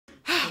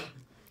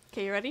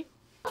Okay, you ready?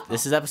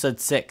 This is episode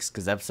 6,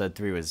 because episode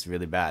 3 was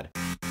really bad.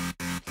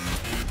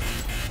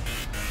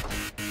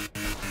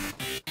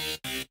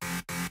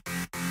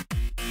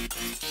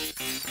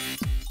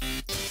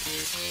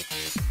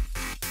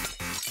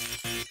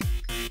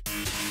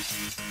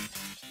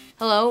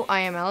 Hello, I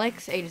am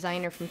Alex, a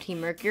designer from Team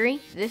Mercury.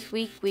 This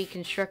week we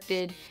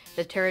constructed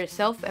the turret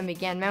itself and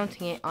began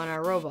mounting it on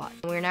our robot.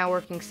 We're now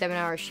working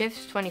 7-hour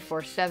shifts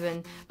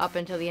 24/7 up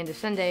until the end of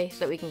Sunday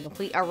so that we can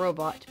complete our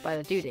robot by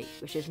the due date,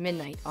 which is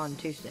midnight on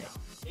Tuesday.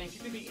 And you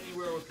could be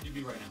anywhere, where could you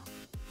be right now?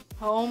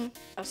 Home,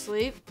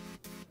 asleep.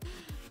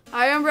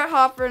 Hi, I'm Brett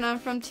Hopper and I'm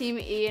from Team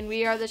E and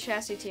we are the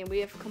chassis team. We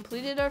have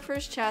completed our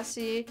first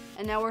chassis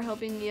and now we're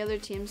helping the other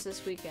teams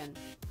this weekend.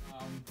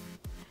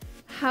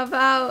 How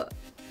about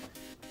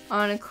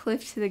on a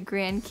cliff to the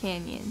Grand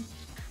Canyon?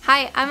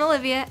 Hi, I'm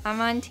Olivia.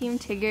 I'm on Team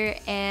Tigger,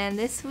 and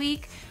this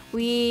week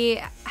we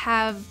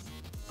have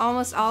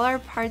almost all our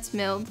parts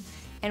milled,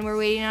 and we're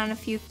waiting on a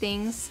few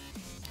things.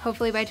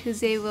 Hopefully by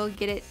Tuesday we'll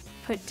get it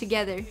put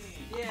together.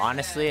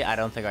 Honestly, I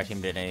don't think our team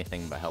did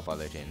anything but help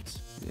other teams.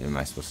 Am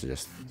I supposed to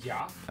just...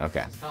 Yeah.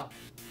 Okay.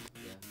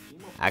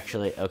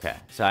 Actually, okay.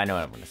 So I know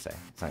what I'm going to say.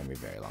 It's not going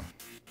to be very long.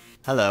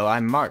 Hello,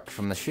 I'm Mark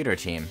from the shooter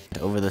team.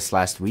 Over this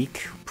last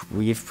week,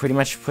 we've pretty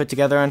much put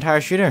together our entire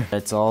shooter.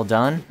 It's all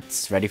done.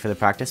 It's ready for the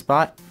practice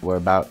bot. We're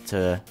about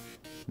to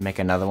make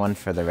another one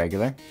for the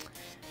regular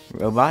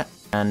robot.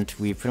 And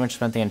we pretty much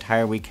spent the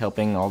entire week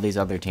helping all these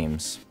other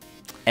teams.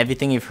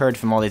 Everything you've heard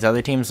from all these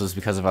other teams was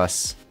because of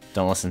us.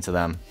 Don't listen to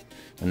them.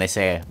 When they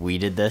say we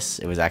did this,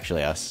 it was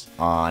actually us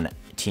on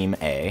Team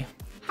A.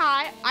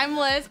 Hi, I'm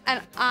Liz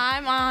and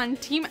I'm on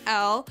Team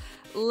L.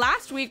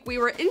 Last week we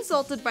were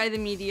insulted by the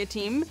media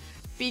team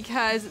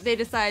because they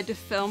decided to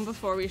film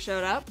before we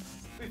showed up.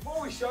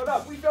 Before we showed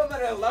up, we filmed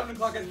that at 11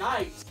 o'clock at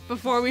night.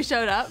 Before we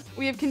showed up,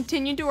 we have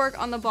continued to work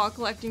on the ball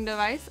collecting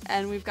device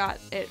and we've got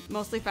it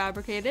mostly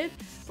fabricated.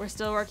 We're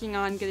still working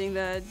on getting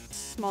the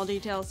small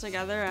details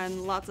together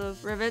and lots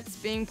of rivets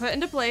being put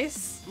into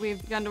place.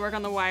 We've begun to work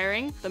on the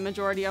wiring. The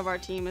majority of our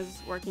team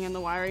is working on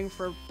the wiring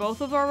for both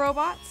of our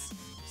robots.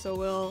 So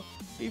we'll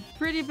be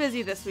pretty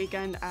busy this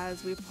weekend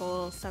as we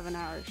pull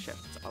 7-hour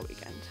shifts all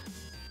weekend.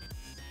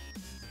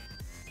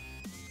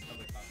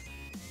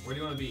 Where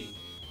do you want to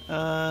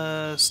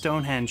be?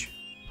 Stonehenge.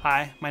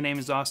 Hi, my name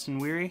is Austin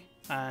Weary.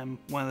 I'm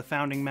one of the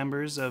founding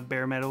members of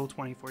Bare Metal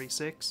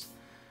 2046.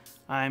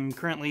 I'm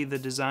currently the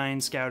design,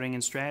 scouting,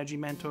 and strategy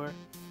mentor.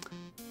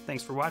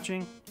 Thanks for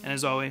watching, and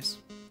as always,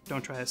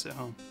 don't try this at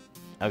home.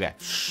 Okay.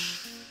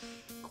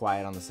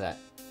 Quiet on the set.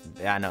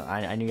 Yeah, no,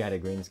 I knew you had a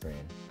green screen.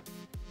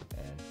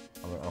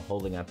 And I'm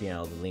holding up, you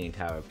know, the Leaning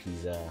Tower of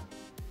Pisa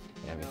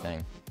and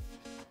everything.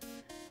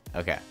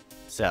 Okay,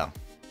 so,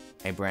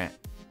 hey Brant,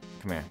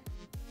 come here.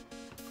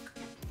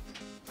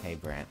 Hey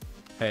Brant,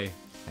 Hey,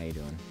 how you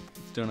doing?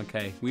 it's doing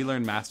okay. We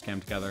learned Mastercam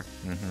together.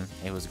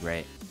 It was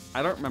great.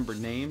 I don't remember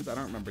names, I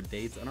don't remember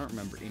dates, I don't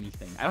remember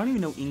anything. I don't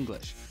even know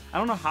English. I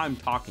don't know how I'm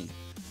talking.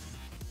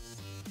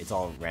 It's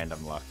all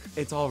random luck.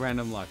 It's all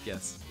random luck,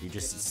 yes. You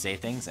just say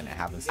things and it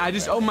happens. I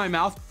just right open away. my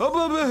mouth. Blah,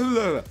 blah, blah,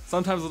 blah, blah.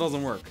 Sometimes it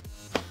doesn't work.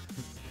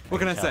 What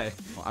can I tell. say?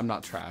 Well, I'm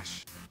not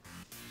trash.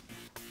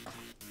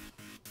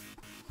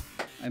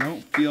 I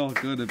don't feel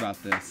good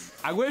about this.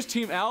 I wish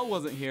Team L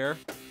wasn't here.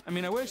 I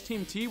mean, I wish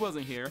Team T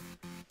wasn't here.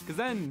 Because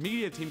then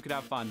Media Team could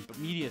have fun, but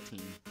Media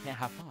Team can't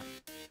have fun.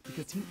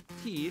 Because Team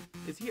T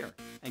is here.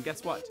 And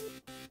guess what?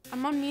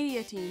 I'm on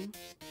media team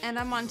and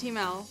I'm on Team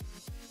L.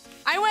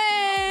 I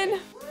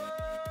win!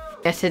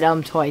 I said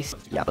twice.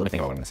 Yeah, but let me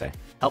think about what I'm gonna say.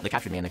 Help, they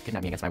captured me and they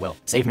kidnapped me against my will.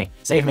 Save me,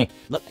 save me.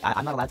 Look,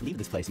 I'm not allowed to leave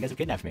this place. You guys have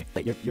kidnapped me.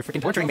 You're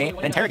freaking torturing me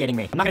and interrogating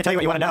me. I'm not gonna tell you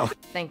what you wanna know.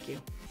 Thank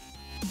you.